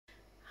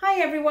Hi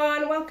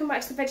everyone, welcome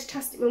back to the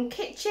Vegtastic Mum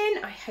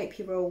Kitchen. I hope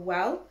you're all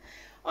well.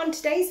 On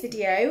today's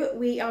video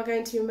we are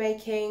going to be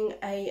making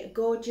a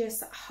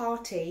gorgeous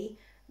hearty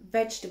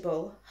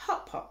vegetable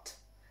hot pot.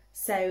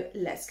 So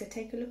let's go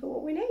take a look at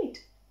what we need.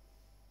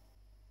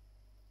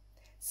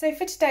 So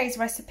for today's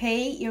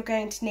recipe you're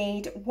going to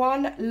need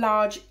 1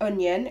 large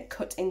onion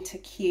cut into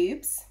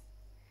cubes,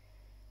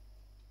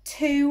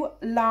 2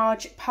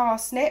 large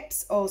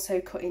parsnips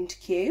also cut into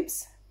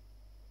cubes,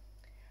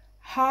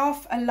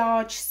 half a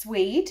large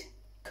swede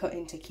cut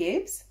into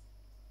cubes,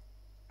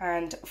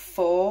 and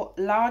 4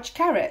 large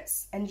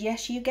carrots, and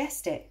yes, you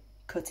guessed it,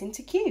 cut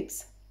into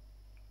cubes.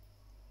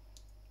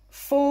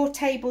 4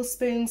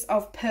 tablespoons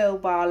of pearl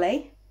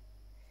barley.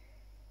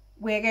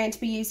 We're going to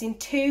be using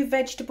 2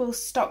 vegetable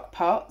stock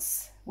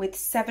pots with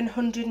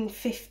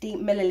 750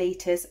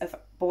 millilitres of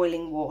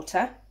boiling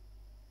water,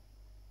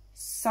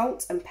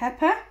 salt and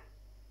pepper.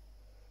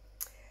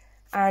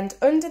 And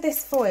under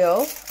this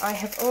foil I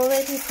have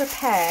already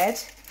prepared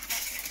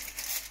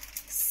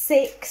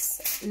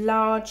 6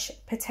 large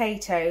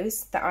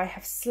potatoes that I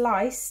have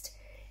sliced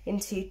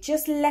into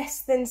just less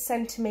than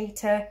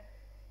centimetre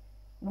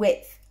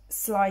width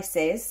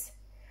slices.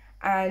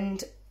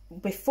 And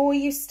before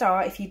you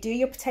start, if you do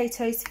your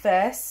potatoes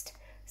first,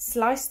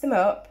 slice them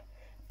up,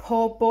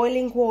 pour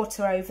boiling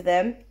water over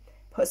them,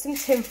 put some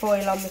tin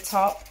foil on the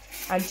top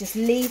and just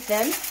leave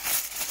them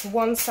to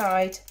one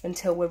side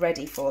until we're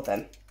ready for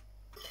them.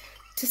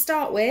 To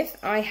start with,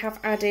 I have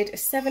added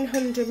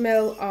 700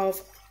 ml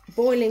of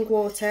boiling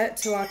water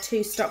to our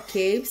 2 stock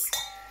cubes,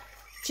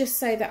 just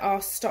so that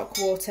our stock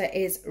water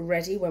is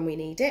ready when we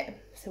need it.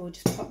 So we'll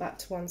just pop that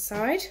to one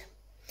side.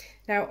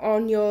 Now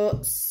on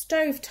your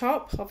stove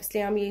top,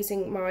 obviously I'm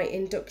using my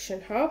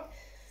induction hob,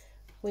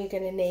 we're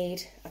going to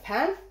need a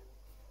pan,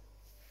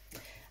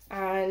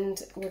 and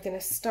we're going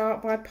to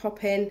start by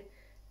popping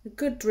a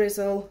good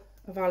drizzle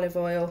of olive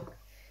oil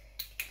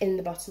in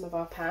the bottom of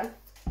our pan.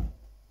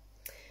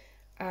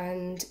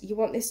 And you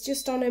want this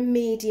just on a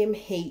medium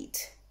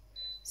heat.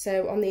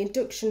 So on the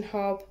induction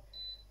hob,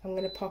 I'm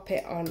going to pop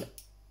it on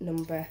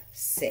number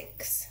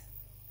 6.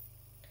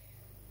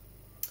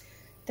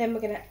 Then we're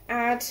going to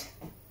add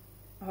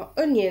our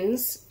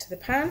onions to the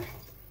pan.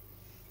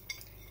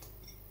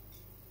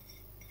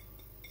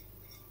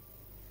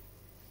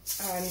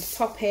 And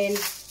pop in a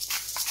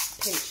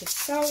pinch of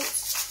salt.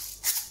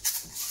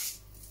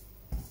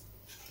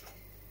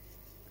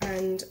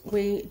 And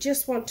we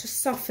just want to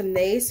soften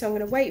these, so I'm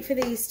going to wait for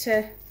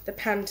the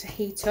pan to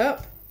heat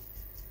up.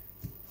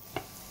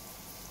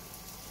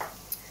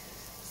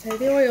 So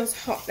the oil's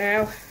hot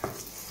now,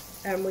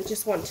 and we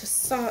just want to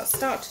start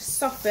to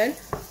soften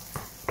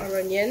our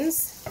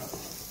onions.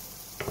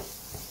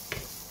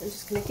 I'm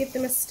just going to give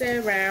them a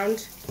stir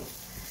round,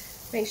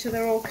 make sure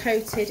they're all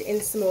coated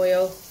in some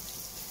oil.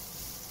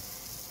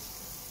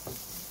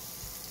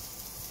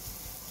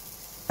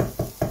 I'm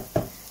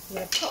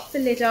going to pop the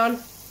lid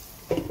on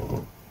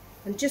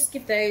and just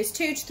give those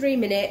 2 to 3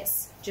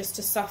 minutes just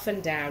to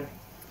soften down.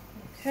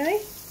 Okay.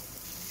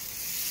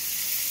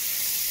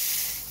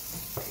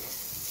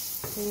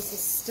 These a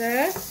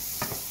stir.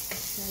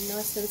 They're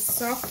nice and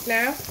soft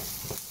now.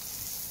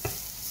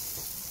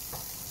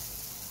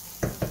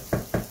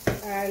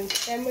 And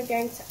then we're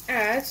going to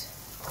add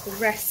the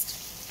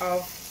rest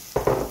of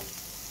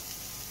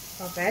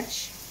our veg.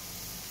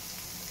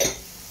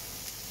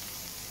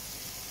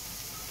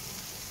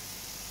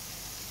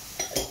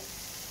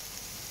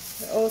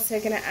 We're also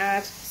going to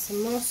add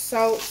some more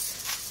salt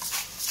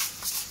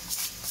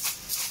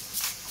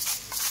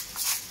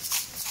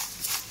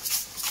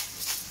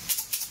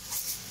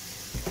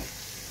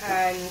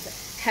and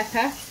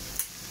pepper.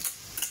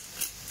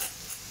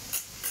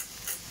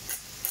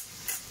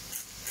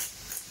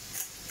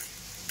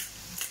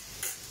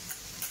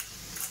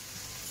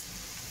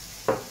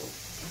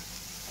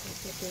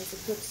 Give these a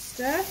good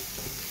stir.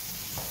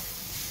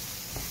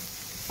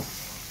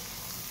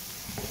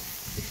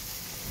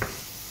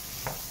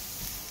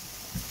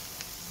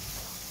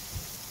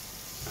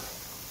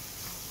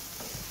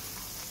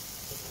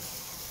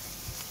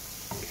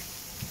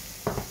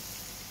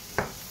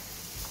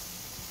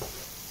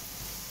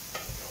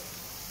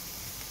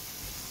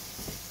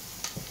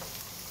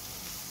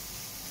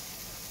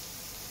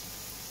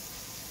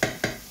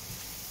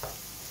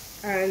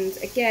 And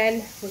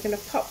again, we're going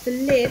to pop the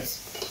lid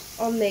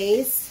on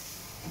these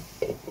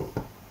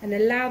and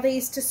allow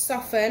these to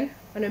soften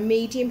on a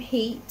medium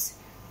heat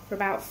for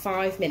about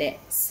 5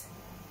 minutes.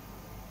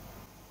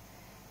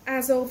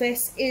 As all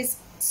this is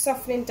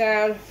softening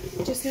down,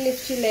 just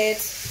lift your lid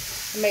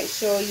and make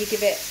sure you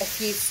give it a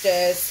few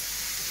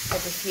stirs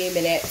every few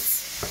minutes.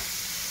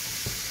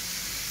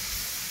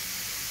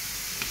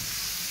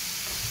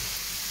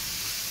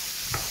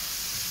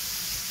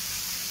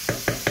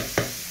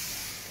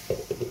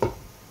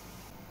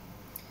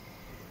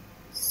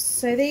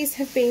 So these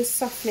have been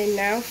softening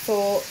now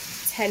for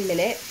 10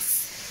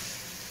 minutes.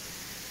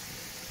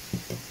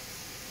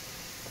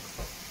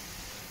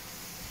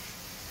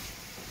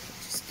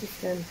 Just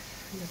give them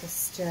another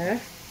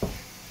stir.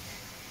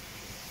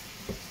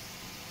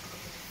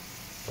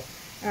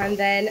 And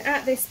then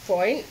at this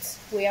point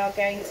we are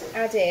going to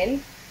add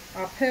in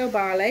our pearl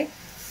barley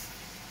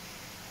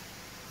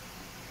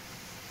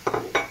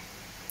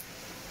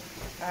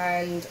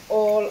and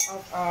all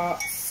of our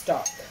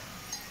stock.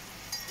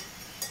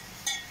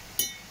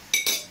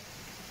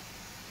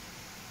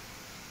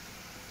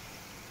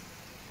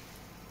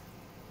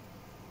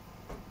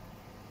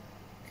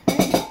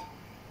 Okay.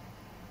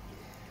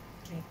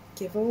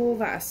 Give all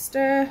that a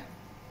stir.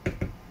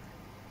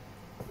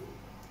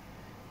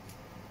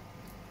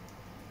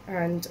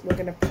 And we're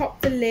going to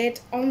pop the lid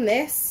on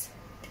this,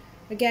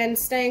 again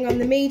staying on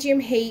the medium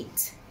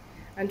heat,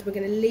 and we're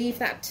going to leave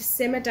that to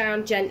simmer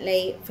down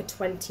gently for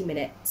 20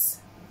 minutes.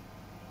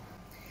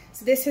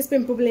 So this has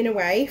been bubbling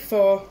away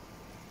for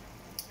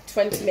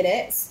 20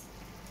 minutes.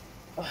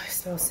 Oh, it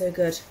smells so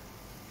good.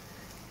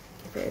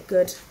 Give it a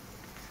good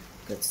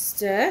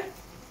stir.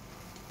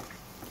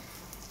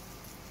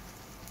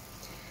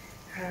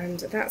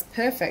 And that's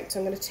perfect.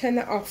 I'm going to turn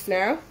that off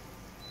now.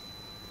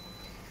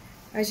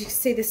 As you can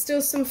see, there's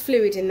still some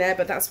fluid in there,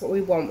 but that's what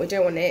we want. We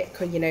don't want it,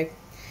 you know,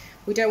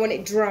 we don't want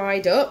it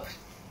dried up.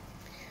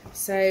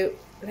 So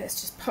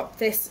let's just pop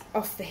this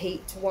off the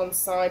heat to one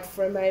side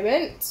for a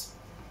moment.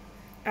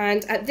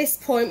 And at this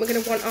point, we're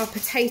going to want our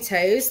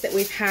potatoes that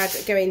we've had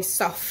going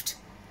soft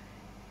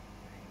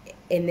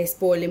in this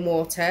boiling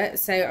water.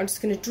 So I'm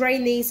just going to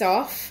drain these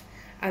off,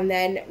 and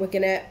then we're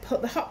going to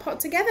put the hot pot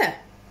together.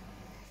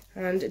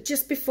 And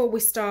just before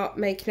we start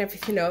making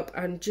everything up,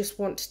 I just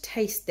want to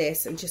taste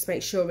this and just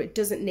make sure it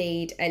doesn't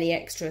need any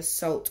extra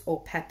salt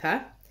or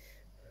pepper.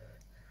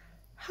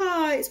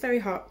 It's very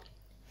hot.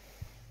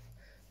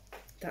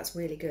 That's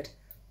really good.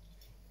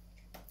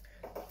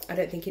 I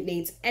don't think it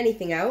needs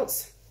anything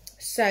else.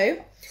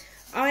 So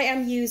I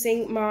am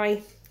using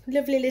my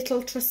lovely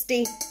little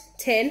trusty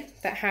tin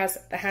that has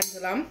the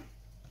handle on.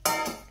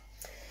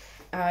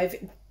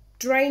 I've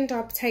drained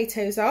our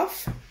potatoes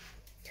off.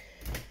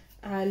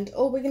 And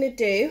all we're going to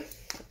do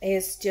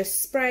is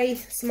just spray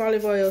some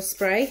olive oil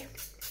spray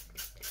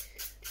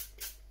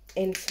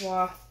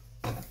into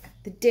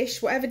the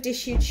dish. Whatever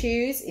dish you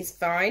choose is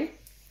fine.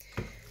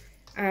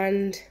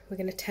 And we're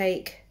going to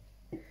take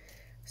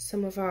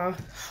some of our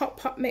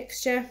Hotpot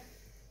mixture,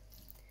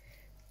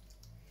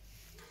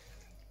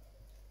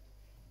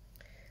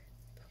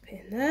 pop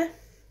it in there,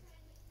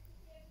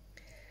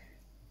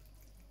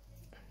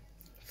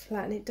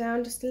 flatten it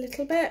down just a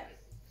little bit.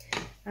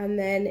 And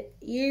then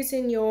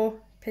using your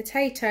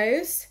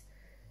potatoes,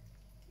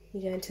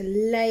 you're going to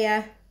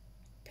layer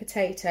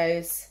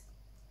potatoes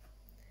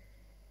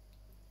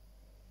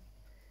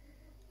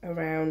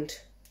around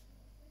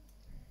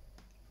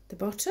the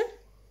bottom.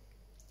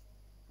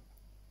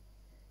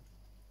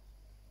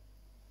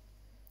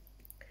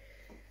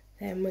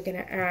 Then we're going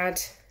to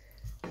add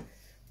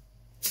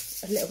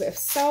a little bit of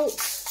salt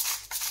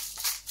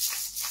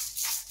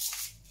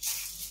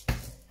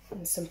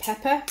and some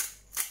pepper.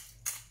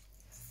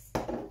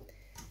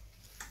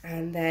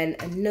 And then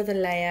another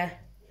layer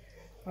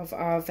of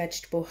our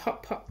vegetable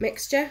Hotpot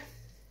mixture.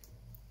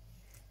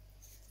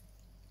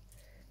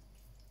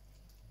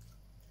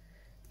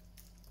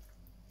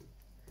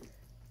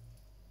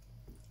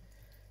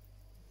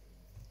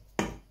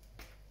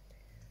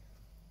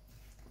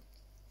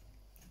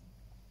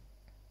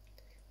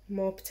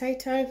 More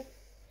potato.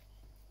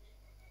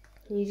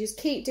 And you just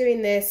keep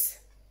doing this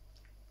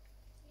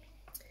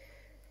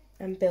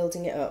and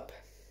building it up.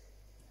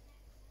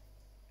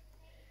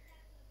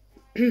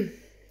 There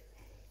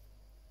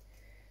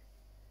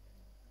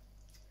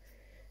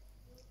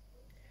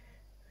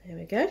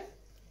we go.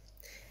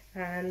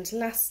 And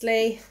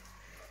lastly,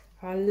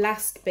 our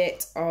last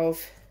bit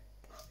of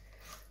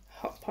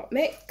Hotpot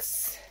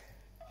mix.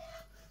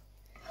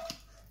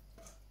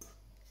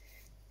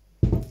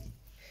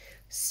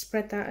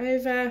 Spread that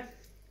over,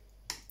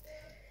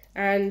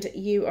 and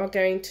you are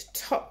going to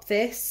top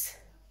this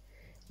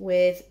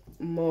with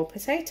more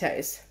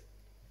potatoes.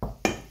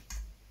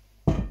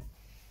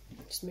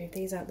 Just move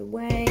these out of the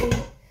way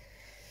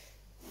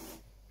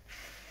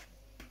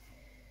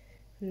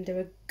and do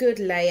a good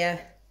layer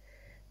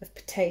of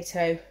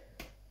potato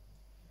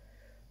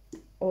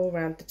all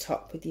around the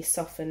top with your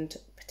softened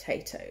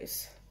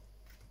potatoes.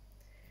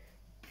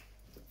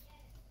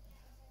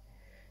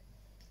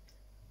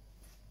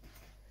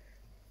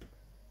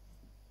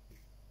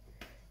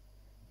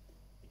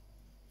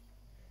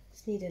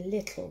 Just need a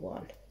little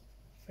one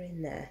for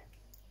in there.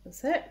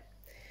 That's it.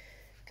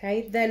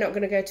 Okay, they're not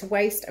going to go to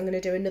waste. I'm going to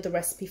do another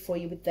recipe for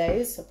you with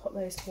those. So put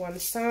those to one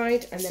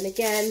side, and then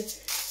again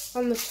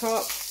on the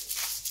top,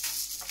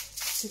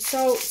 some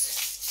salt,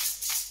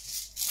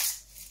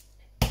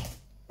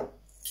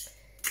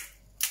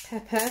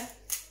 pepper,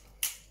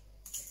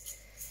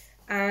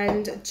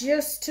 and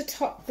just to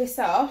top this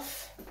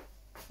off,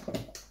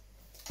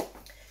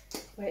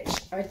 which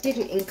I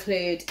didn't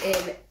include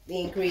in the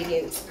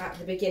ingredients at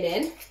the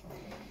beginning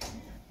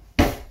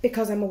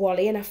because I'm a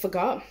Wally and I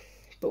forgot.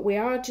 But we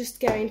are just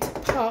going to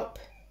pop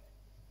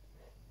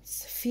a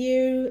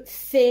few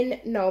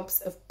thin knobs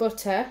of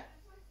butter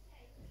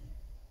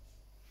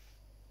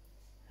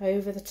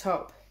over the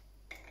top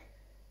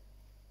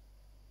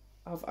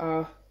of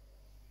our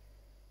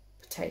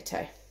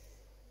potato.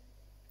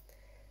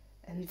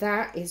 And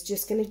that is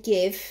just going to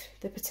give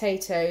the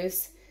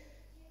potatoes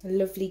a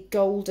lovely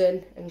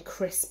golden and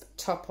crisp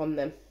top on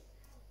them.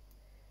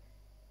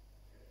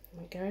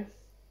 There we go.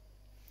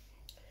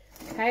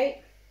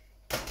 Okay.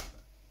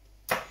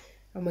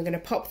 And we're going to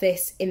pop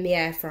this in the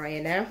air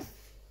fryer now.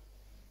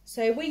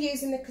 So we're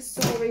using the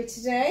kasuri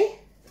today.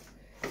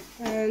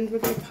 And we're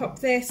going to pop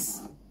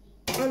this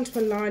onto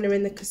a liner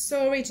in the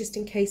kasuri just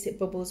in case it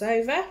bubbles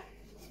over.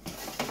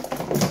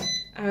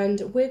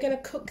 And we're going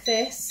to cook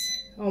this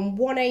on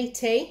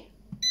 180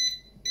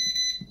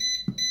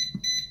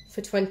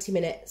 for 20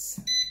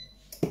 minutes.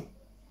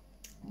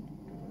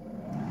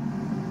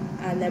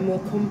 And then we'll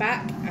come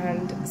back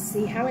and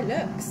see how it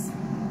looks.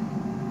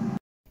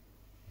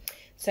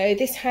 So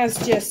this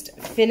has just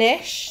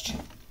finished.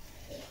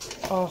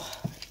 Oh,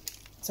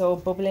 it's all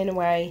bubbling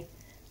away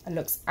and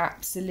looks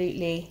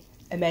absolutely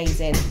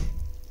amazing.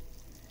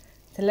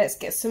 So let's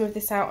get some of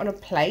this out on a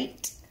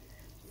plate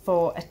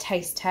for a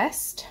taste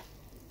test.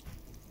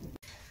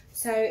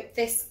 So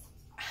this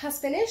has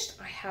finished.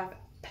 I have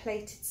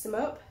plated some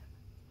up.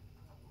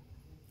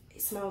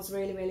 It smells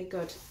really, really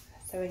good.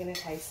 So we're going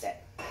to taste it.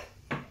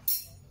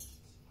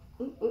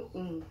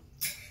 Can't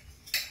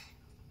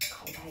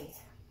wait.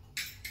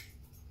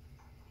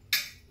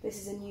 This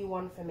is a new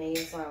one for me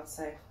as well,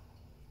 so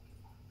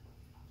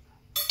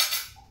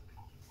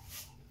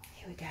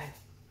here we go.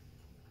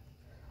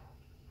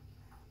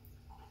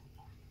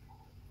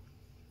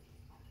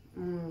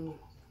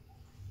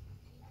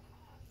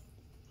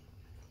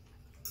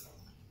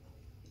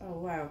 Oh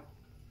wow.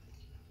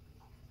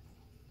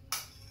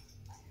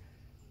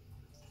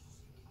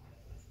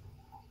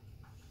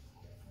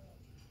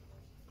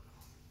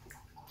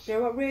 You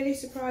know what really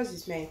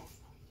surprises me?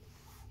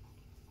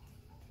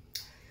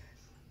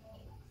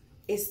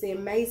 Is the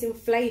amazing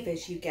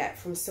flavours you get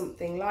from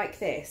something like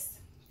this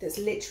that's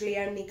literally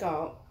only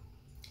got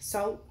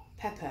salt,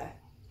 pepper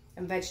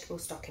and vegetable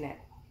stock in it.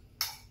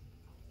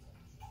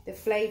 The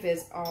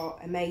flavours are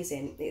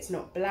amazing. It's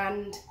not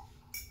bland.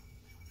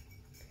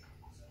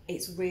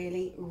 It's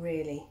really,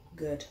 really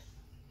good.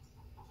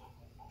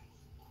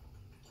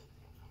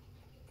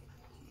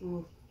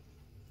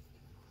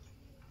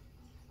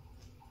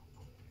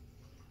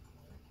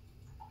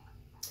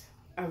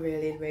 I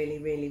really, really,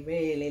 really,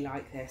 really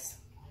like this.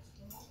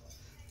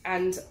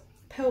 And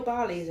pearl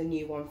barley is a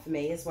new one for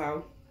me as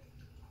well.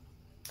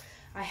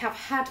 I have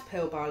had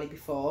pearl barley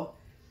before,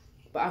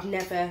 but I've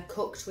never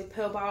cooked with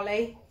pearl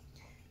barley,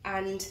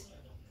 and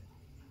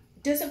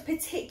doesn't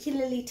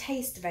particularly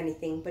taste of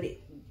anything, but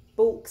it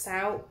bulks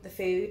out the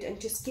food and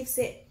just gives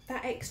it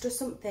that extra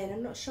something.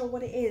 I'm not sure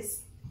what it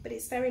is, but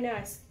it's very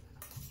nice.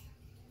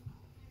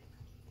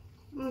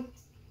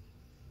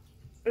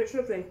 It's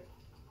lovely.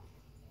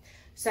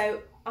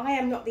 So I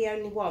am not the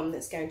only one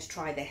that's going to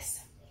try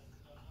this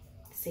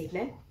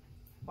evening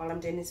while I'm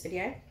doing this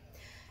video.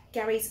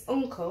 Gary's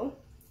uncle,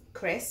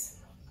 Chris,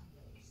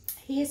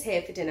 he is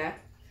here for dinner.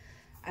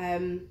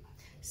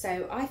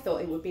 So I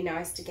thought it would be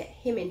nice to get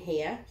him in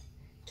here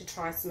to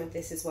try some of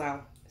this as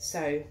well.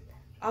 So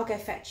I'll go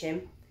fetch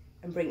him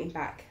and bring him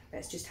back.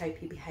 Let's just hope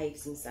he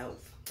behaves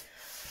himself.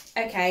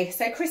 Okay,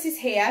 so Chris is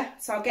here,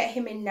 so I'll get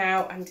him in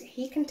now and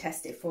he can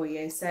test it for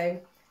you. So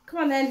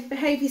come on then,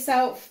 behave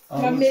yourself.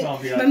 My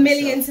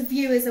millions of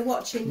viewers are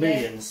watching.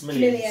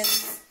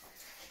 Millions.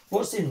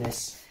 What's in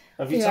this?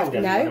 Have you told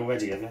everyone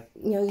already, have you?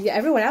 You know,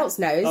 everyone else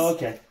knows. Oh,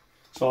 okay.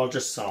 So I'll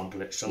just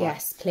sample it, shall I?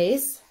 Yes,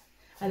 please.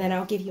 And then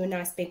I'll give you a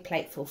nice big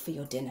plateful for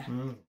your dinner.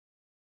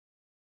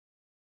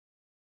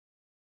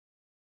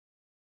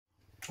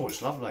 Oh,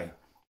 it's lovely.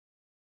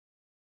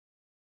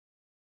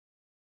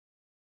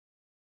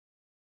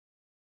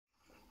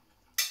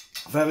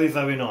 Very,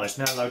 very nice.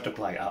 Now load the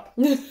plate up.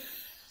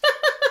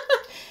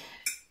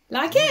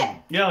 Like it?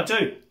 Yeah, I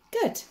do.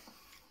 Good.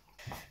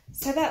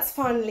 So that's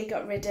finally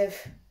got rid of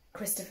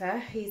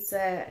Christopher. He's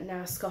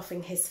now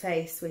scoffing his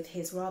face with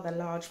his rather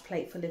large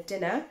plate full of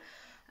dinner.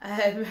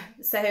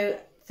 So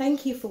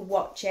thank you for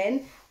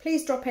watching.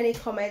 Please drop any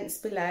comments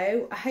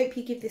below. I hope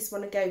you give this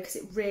one a go because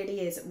it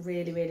really is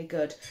really, really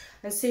good.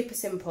 And super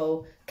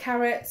simple.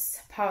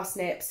 Carrots,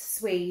 parsnips,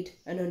 swede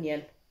and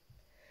onion.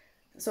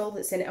 That's all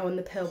that's in it. Oh, and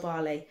the pearl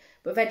barley.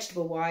 But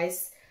vegetable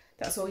wise,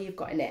 that's all you've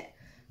got in it.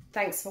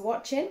 Thanks for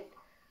watching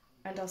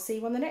and I'll see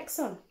you on the next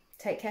one.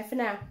 Take care for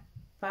now.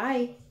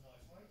 Bye.